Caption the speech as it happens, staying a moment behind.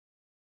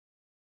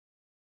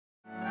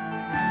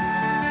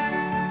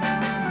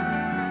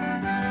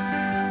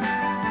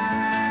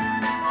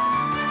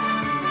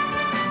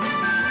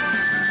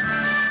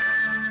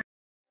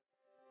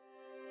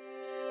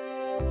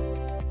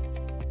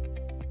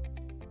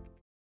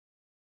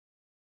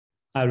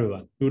Hi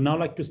everyone. We would now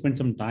like to spend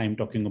some time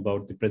talking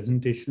about the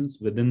presentations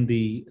within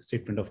the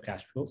statement of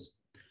cash flows.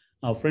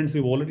 Friends,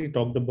 we've already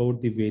talked about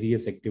the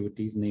various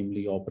activities,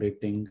 namely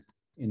operating,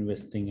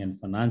 investing, and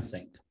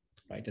financing,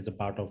 right, as a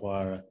part of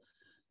our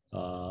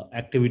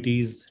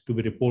activities to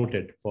be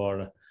reported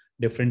for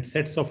different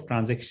sets of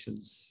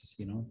transactions,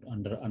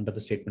 under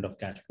the statement of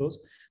cash flows.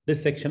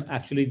 This section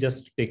actually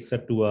just takes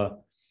it to a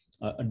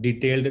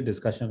detailed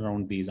discussion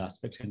around these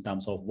aspects in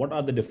terms of what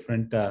are the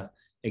different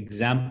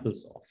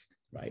examples of,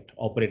 right,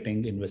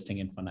 operating,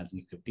 investing, and financing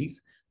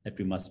activities that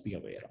we must be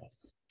aware of.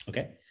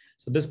 Okay,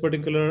 so this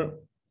particular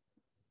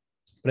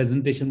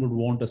presentation would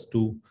want us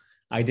to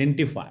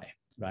identify,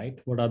 right,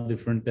 what are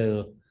different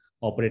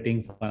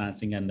operating,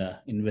 financing, and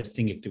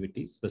investing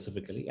activities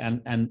specifically.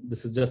 And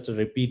this is just a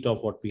repeat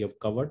of what we have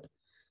covered,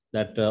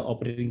 that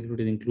operating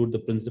activities include the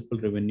principal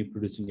revenue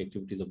producing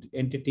activities of the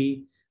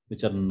entity,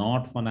 which are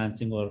not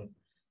financing or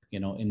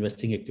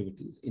investing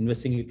activities.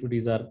 Investing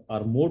activities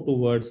are more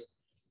towards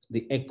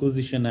the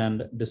acquisition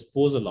and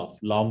disposal of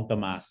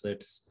long-term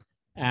assets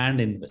and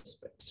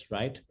investments,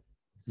 right,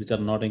 which are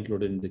not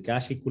included in the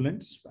cash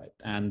equivalents, right?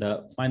 And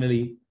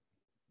finally,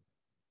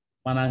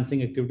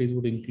 financing activities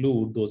would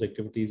include those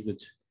activities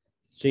which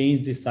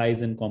change the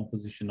size and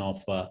composition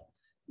of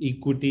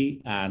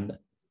equity and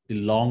the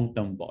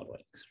long-term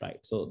borrowings, right?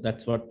 So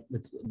that's what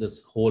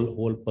this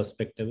whole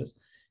perspective is,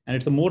 and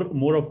it's a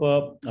more of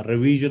a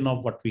revision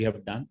of what we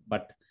have done,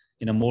 but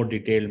in a more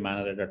detailed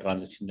manner at a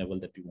transaction level,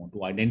 that we want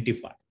to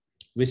identify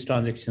which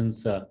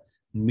transactions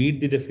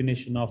meet the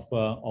definition of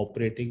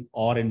operating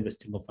or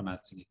investing or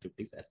financing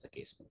activities, as the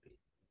case may be.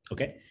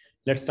 Okay,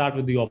 let's start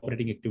with the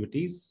operating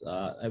activities.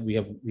 We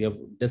have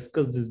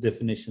discussed this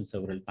definition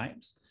several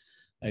times.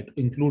 It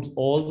includes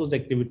all those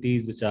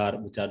activities which are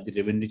the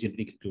revenue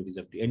generating activities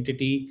of the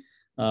entity,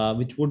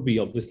 which would be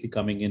obviously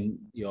coming in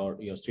your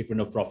statement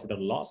of profit or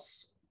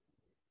loss,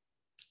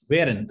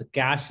 wherein the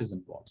cash is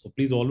involved. So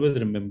please always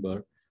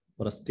remember,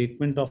 for a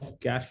statement of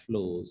cash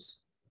flows,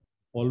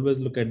 always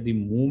look at the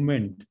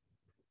movement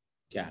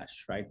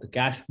cash, right? The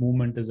cash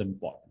movement is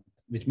important,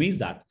 which means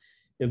that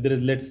if there is,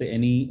 let's say,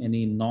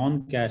 any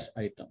non-cash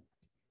item,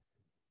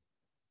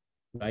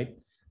 right,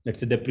 let's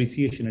say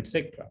depreciation,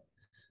 etc.,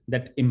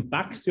 that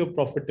impacts your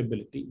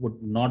profitability, would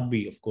not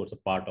be, of course, a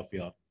part of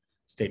your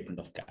statement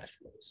of cash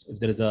flows. If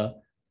there is a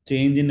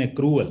change in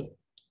accrual,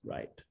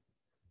 right,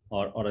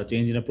 or a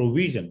change in a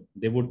provision,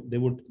 they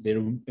would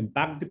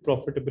impact the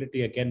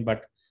profitability again,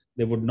 but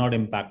they would not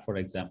impact, for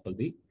example,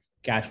 the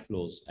cash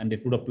flows. And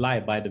it would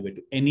apply, by the way,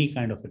 to any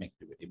kind of an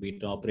activity, be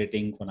it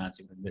operating,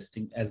 financing,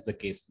 investing, as the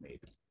case may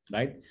be,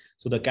 right?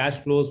 So the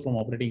cash flows from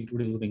operating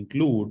activities would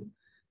include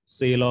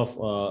sale of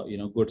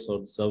goods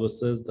or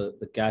services,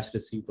 the cash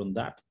received from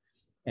that,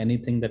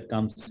 anything that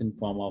comes in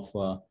form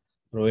of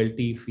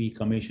royalty, fee,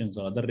 commissions,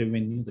 or other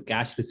revenue, the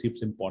cash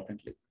receipts,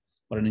 importantly,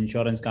 for an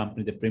insurance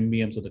company, the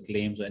premiums or the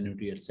claims or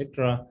annuity,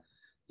 etc.,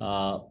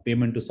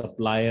 payment to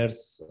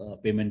suppliers,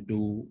 payment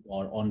to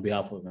or on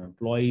behalf of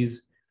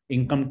employees,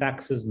 income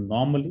taxes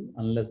normally,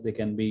 unless they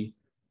can be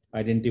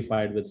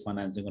identified with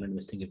financing or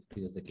investing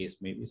activities, as the case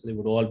may be. So they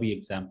would all be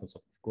examples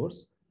of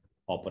course,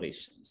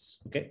 operations.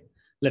 Okay,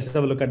 let's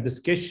have a look at this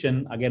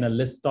question. Again, a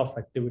list of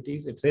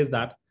activities. It says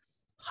that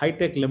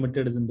High-Tech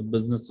Limited is in the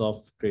business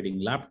of trading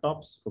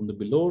laptops. From the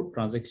below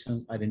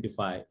transactions,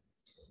 identify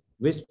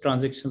which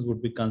transactions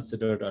would be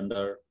considered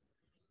under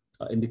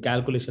in the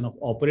calculation of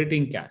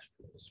operating cash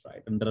flows,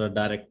 right, under a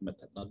direct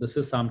method. Now, this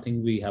is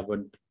something we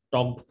haven't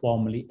talked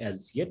formally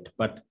as yet,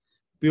 but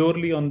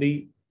purely on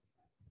the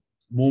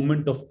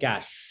movement of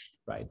cash,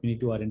 right, we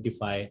need to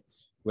identify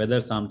whether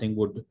something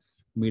would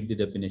meet the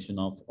definition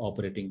of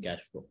operating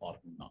cash flow or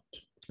not,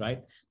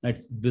 right? Now,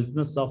 it's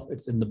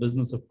in the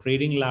business of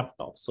trading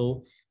laptops.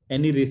 So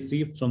any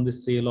receipt from the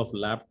sale of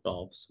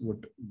laptops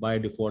would by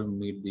default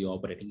meet the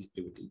operating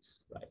activities,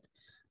 right?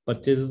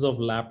 Purchases of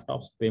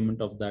laptops,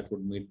 payment of that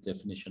would meet the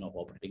definition of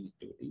operating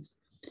activities.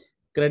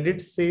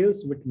 Credit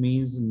sales, which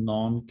means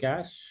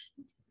non-cash.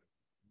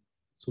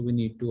 So we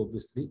need to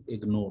obviously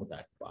ignore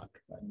that part,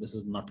 right? This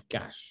is not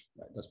cash,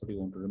 right? That's what you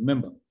want to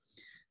remember.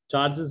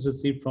 Charges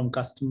received from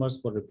customers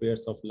for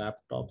repairs of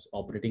laptops,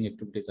 operating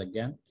activities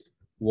again.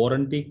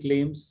 Warranty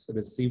claims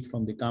received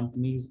from the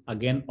companies,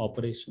 again,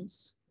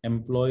 operations.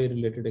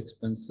 Employee-related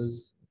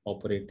expenses,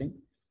 operating.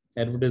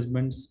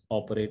 Advertisements,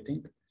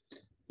 operating.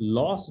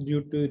 Loss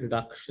due to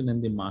reduction in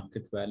the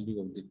market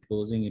value of the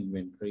closing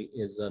inventory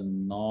is a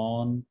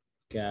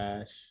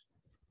non-cash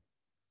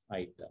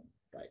item,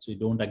 right? So you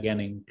don't again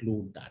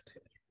include that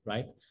here,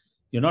 right?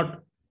 You're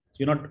not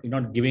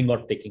giving or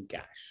taking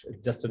cash.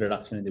 It's just a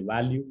reduction in the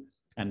value,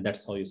 and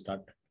that's how you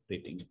start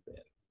treating it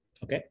there.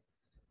 Okay.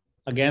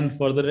 Again,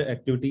 further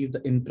activities,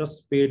 the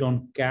interest paid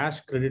on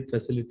cash credit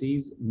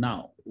facilities.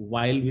 Now,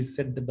 while we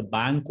said that the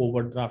bank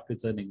overdraft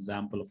is an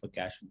example of a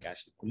cash and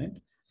cash equivalent,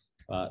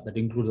 that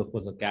includes, of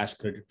course, a cash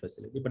credit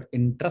facility, but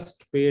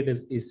interest paid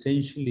is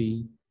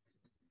essentially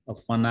a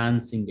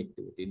financing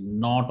activity,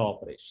 not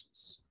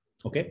operations.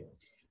 Okay.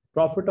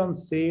 Profit on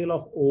sale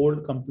of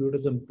old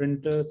computers and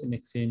printers in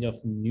exchange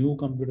of new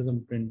computers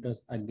and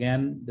printers.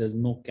 Again, there's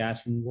no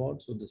cash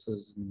involved, so this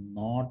is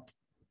not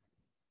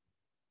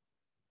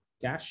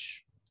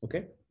cash.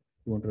 Okay,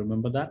 you want to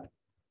remember that.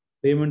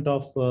 Payment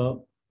of,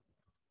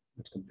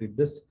 let's complete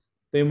this.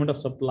 Payment of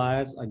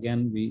suppliers,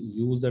 again, we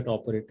use that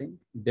operating.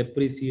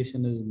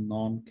 Depreciation is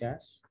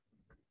non-cash.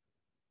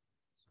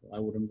 So I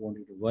wouldn't want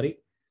you to worry.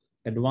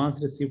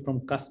 Advance received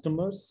from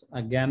customers,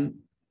 again,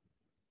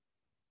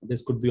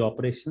 this could be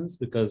operations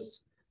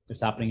because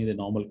it's happening in the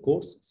normal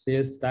course.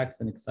 Sales tax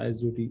and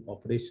excise duty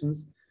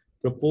operations.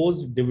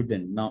 Proposed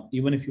dividend. Now,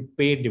 even if you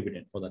pay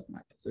dividend for that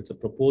matter, so it's a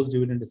proposed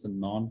dividend, it's a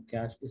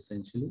non-cash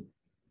essentially.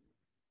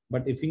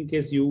 But if in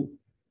case you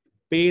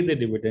pay the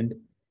dividend,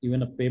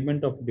 even a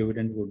payment of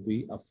dividend would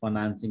be a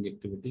financing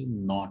activity,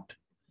 not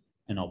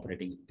an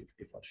operating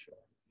activity for sure.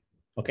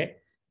 Okay,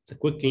 it's a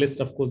quick list,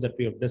 of course, that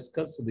we have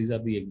discussed. So these are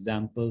the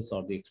examples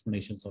or the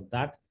explanations of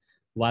that.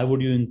 Why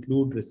would you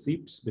include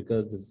receipts?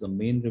 Because this is a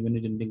main revenue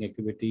generating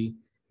activity.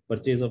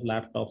 Purchase of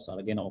laptops are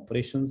again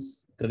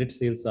operations. Credit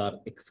sales are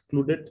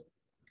excluded,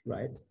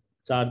 right?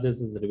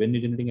 Charges is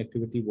revenue generating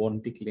activity.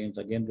 Warranty claims,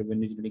 again,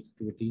 revenue generating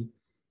activity.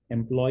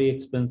 Employee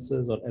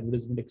expenses or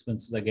advertisement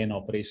expenses, again,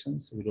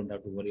 operations. So we don't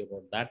have to worry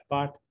about that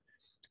part.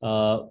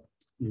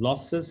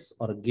 Losses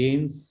or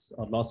gains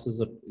or losses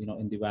of,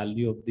 in the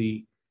value of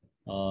the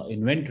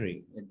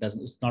inventory,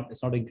 it's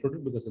not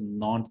included because it's a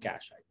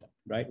non-cash item,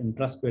 right?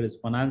 Interest paid is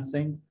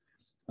financing.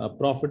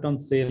 Profit on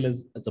sale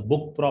it's a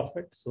book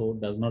profit, so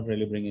does not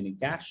really bring any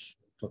cash.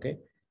 Okay,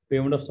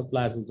 payment of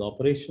suppliers is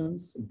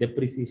operations.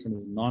 Depreciation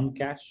is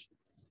non-cash.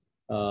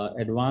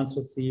 Advance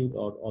received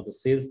or the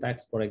sales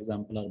tax, for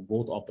example, are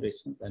both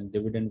operations, and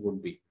dividend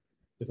would be,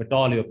 if at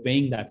all you're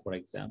paying that, for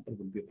example,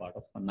 would be a part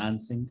of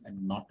financing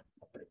and not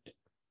operating.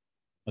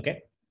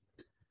 Okay.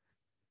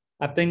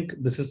 I think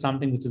this is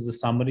something which is a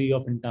summary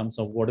of in terms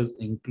of what is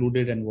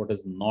included and what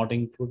is not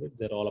included.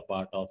 They're all a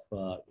part of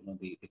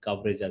the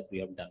coverage as we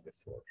have done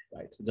before,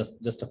 right? So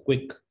just a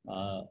quick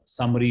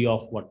summary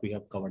of what we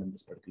have covered in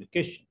this particular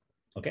question.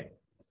 Okay.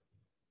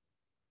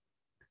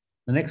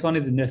 The next one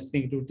is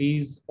investing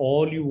activities.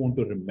 All you want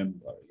to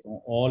remember,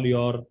 all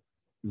your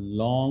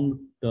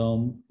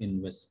long-term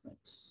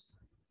investments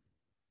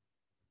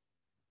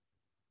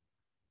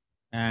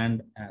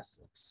and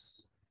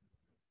assets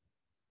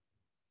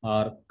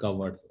are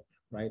covered here,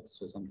 right?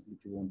 So something that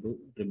you want to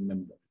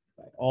remember,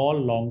 right? All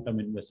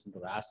long-term investment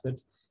or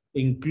assets,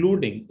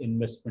 including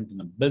investment in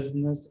a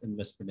business,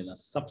 investment in a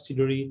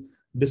subsidiary,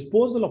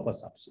 disposal of a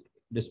subsidiary,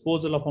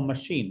 disposal of a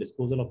machine,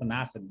 disposal of an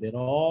asset, they're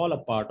all a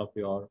part of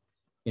your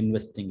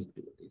investing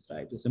activities,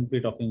 right? You're simply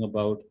talking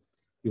about,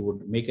 you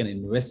would make an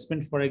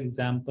investment, for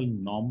example,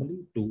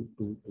 normally to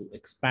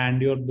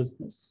expand your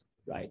business,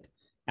 right?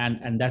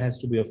 And that has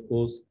to be, of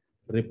course,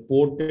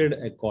 reported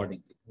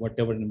accordingly.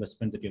 Whatever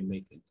investments that you're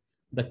making,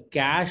 the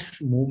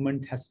cash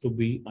movement has to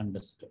be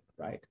understood,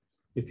 right?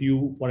 If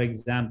you, for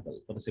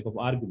example, for the sake of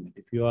argument,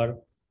 if you are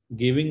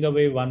giving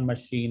away one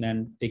machine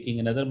and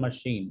taking another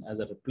machine as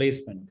a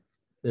replacement,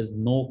 there's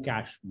no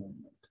cash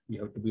movement.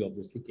 You have to be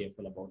obviously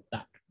careful about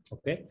that.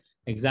 Okay.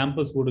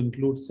 Examples would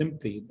include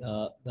simply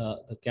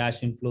the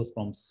cash inflows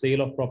from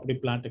sale of property,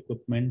 plant,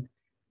 equipment,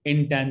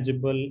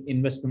 intangible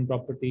investment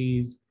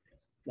properties,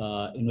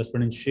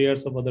 investment in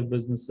shares of other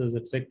businesses,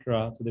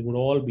 etc. So they would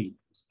all be,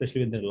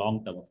 especially when they're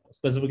long term, of course,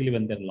 specifically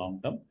when they're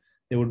long term,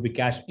 there would be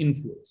cash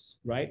inflows,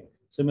 right?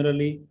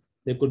 Similarly,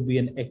 there could be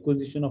an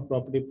acquisition of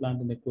property,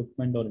 plant, and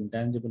equipment, or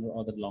intangible or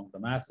other long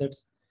term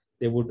assets.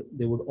 They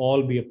would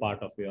all be a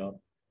part of your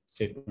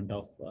statement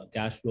of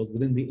cash flows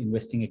within the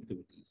investing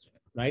activities,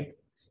 right?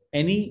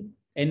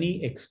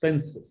 Any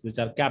expenses which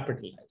are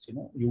capitalized,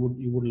 you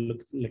would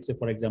look, let's say,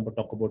 for example,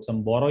 talk about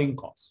some borrowing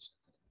costs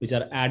which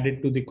are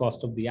added to the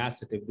cost of the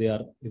asset if they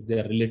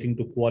are relating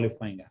to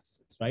qualifying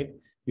assets, right?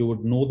 You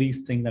would know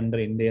these things under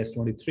Ind AS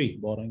 23,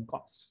 borrowing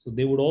costs. So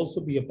they would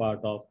also be a part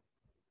of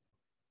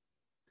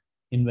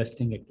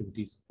investing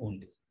activities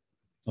only.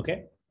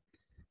 Okay.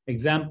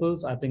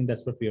 Examples, I think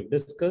that's what we have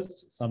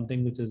discussed.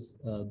 Something which is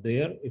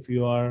there. If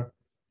you are,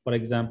 for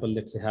example,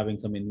 let's say having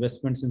some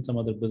investments in some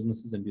other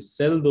businesses and you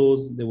sell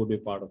those, they would be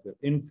part of your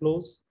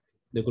inflows.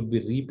 There could be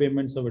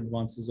repayments of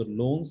advances or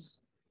loans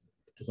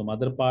to some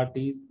other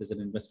parties. There's an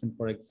investment,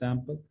 for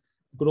example.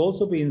 It could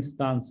also be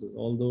instances,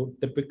 although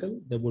typical,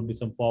 there would be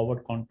some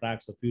forward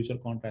contracts or future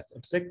contracts,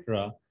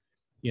 etc.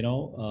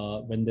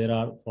 When there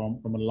are from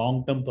a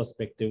long-term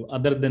perspective,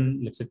 other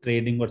than, let's say,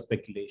 trading or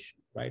speculation,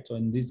 right? So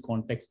in these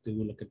contexts, we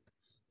will look at,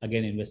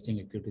 again, investing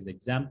activities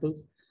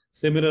examples.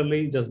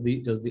 Similarly, just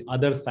the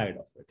other side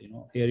of it,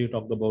 here you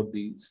talked about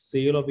the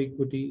sale of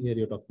equity. Here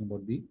you're talking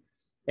about the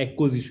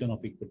acquisition of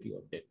equity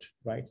or debt,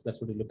 right? So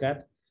that's what you look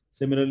at.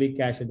 Similarly,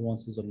 cash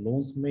advances or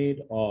loans made,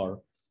 or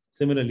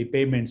similarly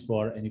payments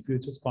for any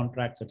futures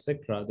contracts,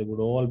 etc. They would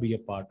all be a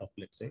part of,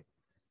 let's say,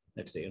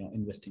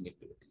 investing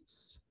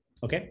activities.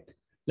 Okay,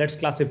 let's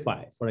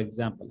classify, for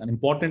example, and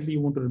importantly,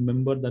 you want to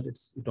remember that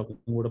you're talking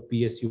about a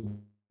PSU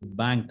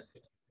bank,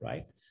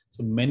 right?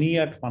 So many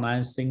are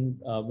financing,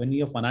 many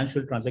of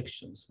financial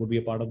transactions would be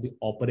a part of the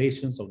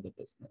operations of the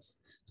business.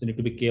 So you need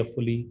to be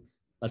carefully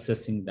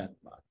assessing that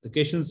part. The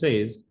question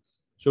says,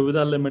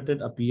 Shovida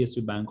Limited, a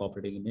PSU bank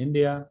operating in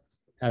India,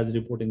 has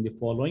reporting the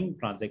following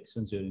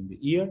transactions during the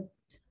year.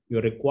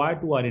 You're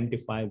required to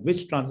identify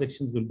which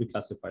transactions will be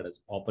classified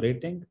as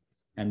operating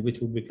and which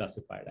would be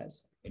classified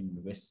as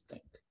investing,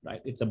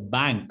 right? It's a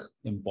bank,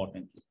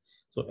 importantly.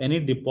 So any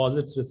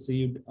deposits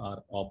received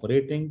are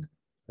operating,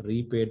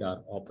 repaid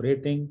are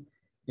operating,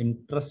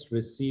 interest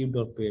received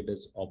or paid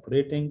is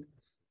operating,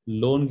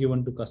 loan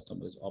given to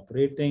customer is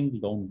operating,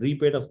 loan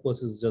repaid, of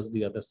course, is just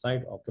the other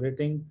side,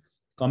 operating,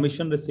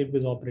 commission received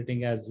is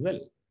operating as well,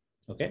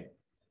 okay?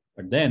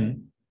 But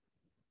then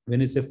when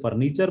you say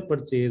furniture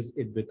purchase,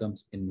 it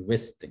becomes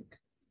investing.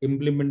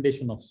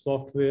 Implementation of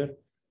software,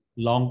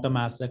 long-term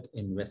asset,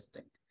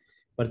 investing.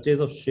 Purchase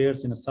of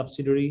shares in a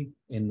subsidiary,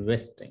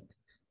 investing.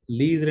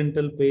 Lease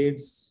rental paid,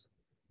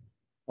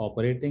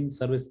 operating.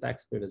 Service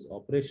tax paid is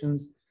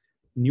operations.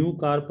 New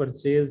car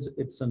purchased,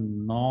 it's a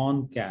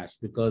non-cash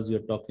because you're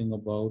talking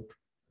about,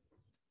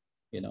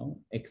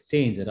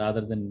 exchange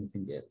rather than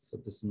anything else. So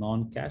this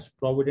non-cash.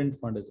 Provident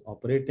fund is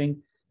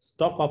operating.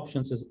 Stock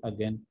options is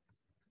again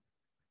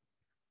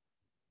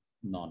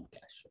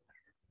non-cash,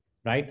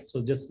 right?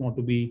 So just want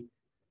to be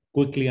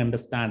quickly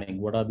understanding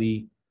what are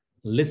the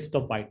list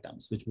of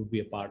items which would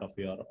be a part of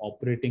your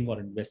operating or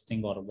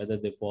investing, or whether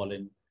they fall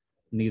in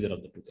neither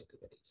of the two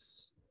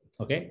categories.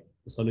 Okay,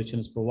 the solution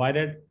is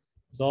provided.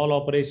 It's all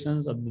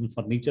operations other than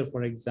furniture,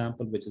 for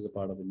example, which is a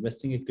part of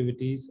investing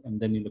activities. And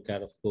then you look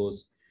at, of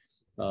course,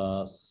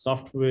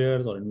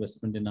 softwares or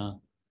investment in a,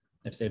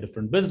 let's say, a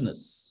different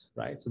business,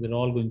 right? So they're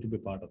all going to be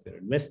part of your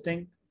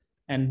investing.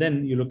 And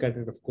then you look at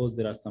it, of course,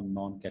 there are some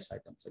non-cash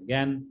items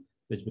again,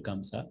 which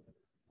becomes a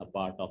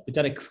part of, which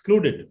are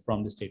excluded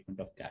from the statement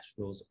of cash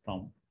flows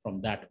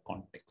from that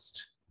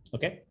context.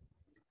 Okay.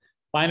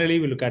 Finally,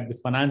 we look at the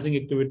financing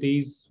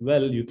activities.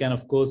 Well, you can,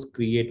 of course,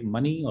 create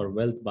money or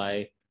wealth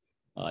by,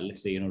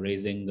 let's say,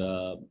 raising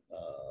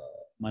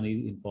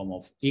money in form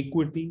of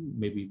equity,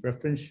 maybe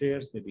preference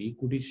shares, maybe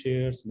equity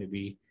shares,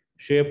 maybe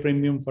share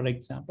premium, for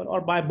example,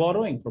 or by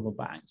borrowing from a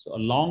bank. So a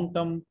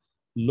long-term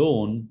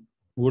loan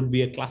would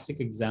be a classic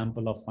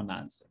example of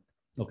financing.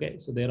 Okay,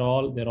 so they're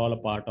all a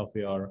part of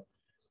your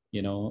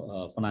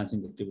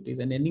financing activities,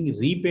 and any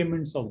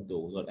repayments of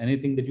those or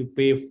anything that you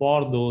pay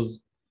for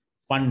those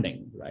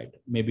funding, right?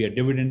 Maybe a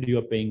dividend you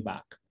are paying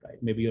back, right?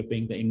 Maybe you're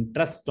paying the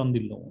interest on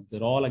the loans.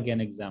 They're all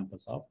again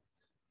examples of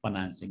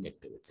financing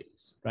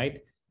activities, right?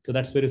 So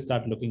that's where you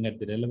start looking at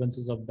the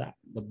relevances of that.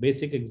 The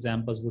basic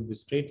examples would be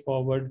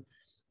straightforward.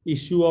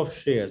 Issue of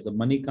shares, the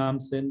money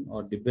comes in,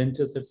 or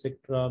debentures,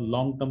 etc.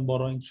 Long-term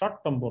borrowing,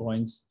 short-term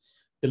borrowings,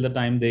 till the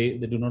time they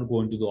do not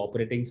go into the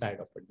operating side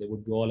of it. They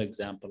would be all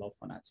example of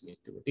financing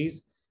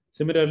activities.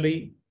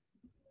 Similarly,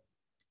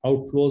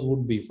 outflows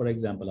would be, for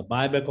example, a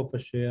buyback of a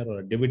share or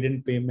a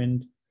dividend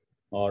payment,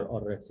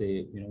 or let's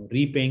say,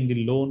 repaying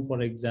the loan,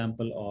 for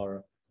example,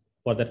 or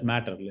for that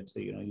matter, let's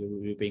say,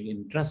 you're paying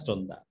interest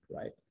on that,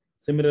 right?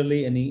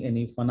 Similarly,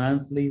 any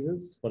finance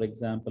leases, for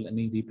example,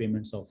 any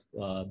repayments of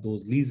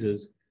those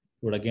leases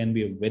would again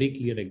be a very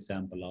clear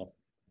example of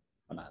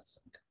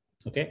financing.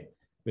 Okay,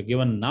 we're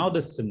given now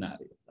this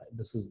scenario, right?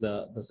 This is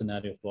the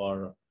scenario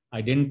for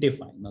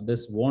identifying. Now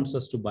this wants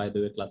us to, by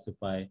the way,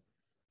 classify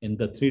in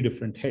the three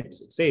different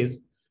heads. It says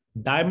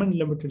Diamond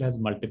Limited has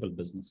multiple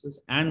businesses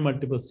and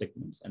multiple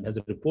segments and has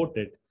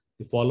reported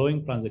the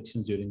following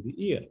transactions during the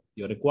year.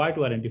 You're required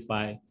to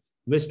identify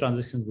which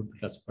transactions would be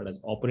classified as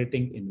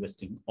operating,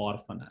 investing, or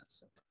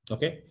financing.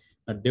 Okay,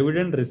 a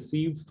dividend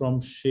received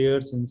from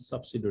shares in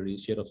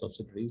subsidiaries, share of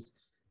subsidiaries.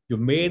 You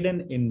made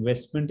an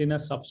investment in a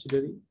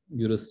subsidiary,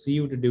 you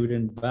received a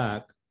dividend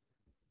back.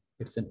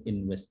 It's an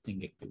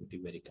investing activity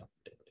very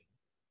comfortably.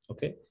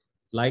 Okay.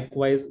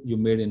 Likewise, you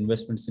made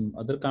investments in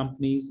other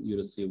companies, you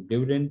received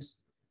dividends.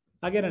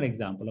 Again, an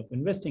example of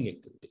investing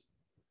activity.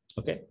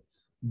 Okay.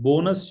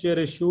 Bonus share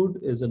issued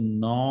is a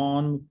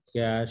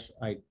non-cash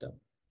item,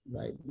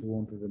 right? You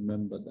want to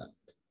remember that.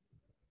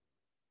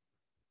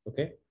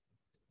 Okay.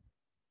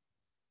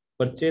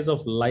 Purchase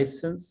of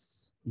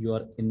license, you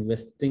are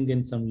investing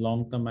in some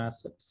long-term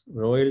assets.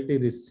 Royalty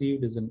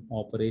received is in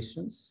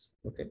operations.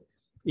 Okay.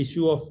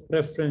 Issue of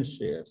preference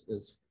shares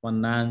is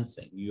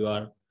financing. You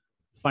are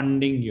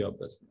funding your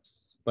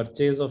business.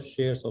 Purchase of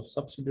shares of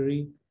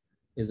subsidiary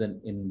is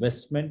an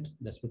investment.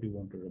 That's what you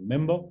want to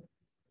remember.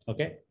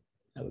 Okay.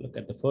 Have a look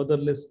at the further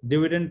list.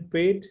 Dividend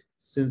paid,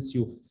 since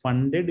you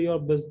funded your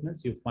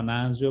business, you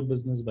financed your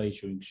business by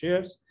issuing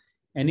shares.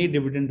 Any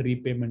dividend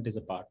repayment is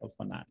a part of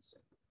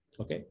financing.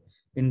 Okay.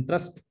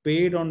 Interest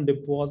paid on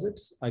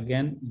deposits,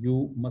 again,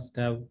 you must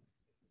have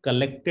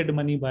collected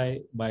money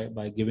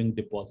by giving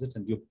deposits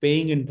and you're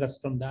paying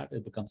interest from that.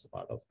 It becomes a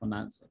part of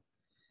financing.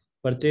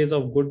 Purchase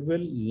of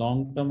goodwill,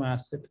 long-term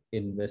asset,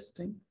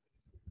 investing.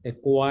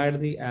 Acquire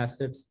the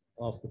assets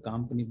of a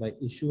company by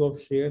issue of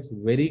shares,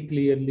 very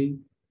clearly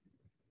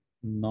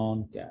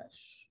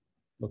non-cash.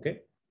 Okay.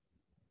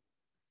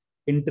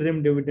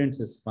 Interim dividends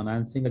is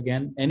financing.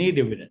 Again, any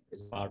dividend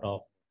is part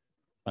of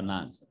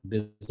finance.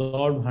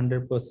 Dissolved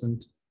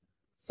 100%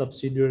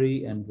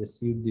 subsidiary and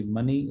received the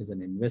money is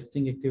an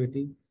investing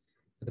activity.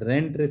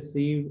 Rent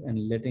received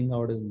and letting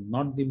out is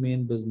not the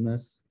main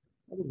business.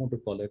 What do you want to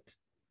call it?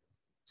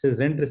 It says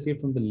rent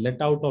received from the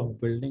let out of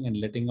building and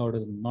letting out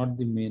is not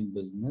the main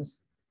business.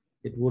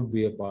 It would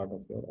be a part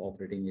of your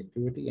operating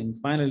activity. And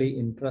finally,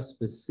 interest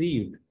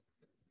received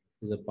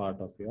is a part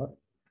of your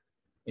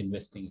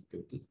investing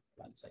activity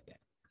once again.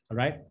 All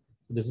right.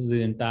 This is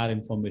the entire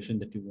information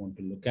that you want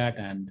to look at.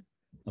 And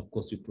of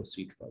course, you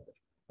proceed further.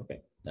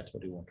 Okay. That's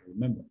what you want to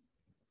remember.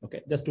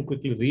 Okay. Just to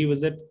quickly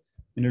revisit,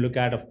 when you look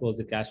at, of course,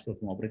 the cash flow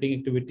from operating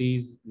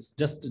activities, it's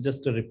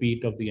just a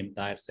repeat of the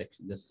entire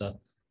section, just a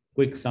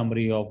quick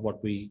summary of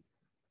what we,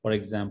 for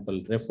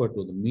example, refer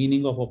to. The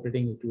meaning of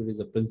operating activities,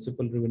 the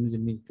principal revenue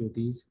generating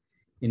activities.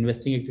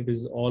 Investing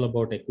activities is all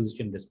about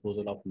acquisition,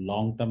 disposal of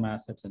long-term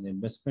assets and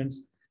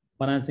investments.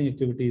 Financing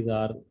activities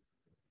are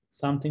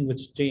something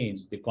which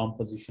change the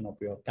composition of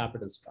your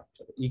capital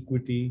structure,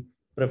 equity,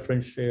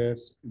 preference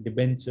shares,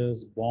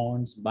 debentures,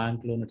 bonds,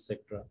 bank loan,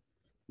 etc.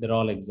 They're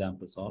all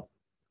examples of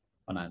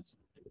financing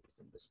activities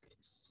in this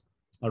case.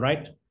 All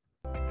right.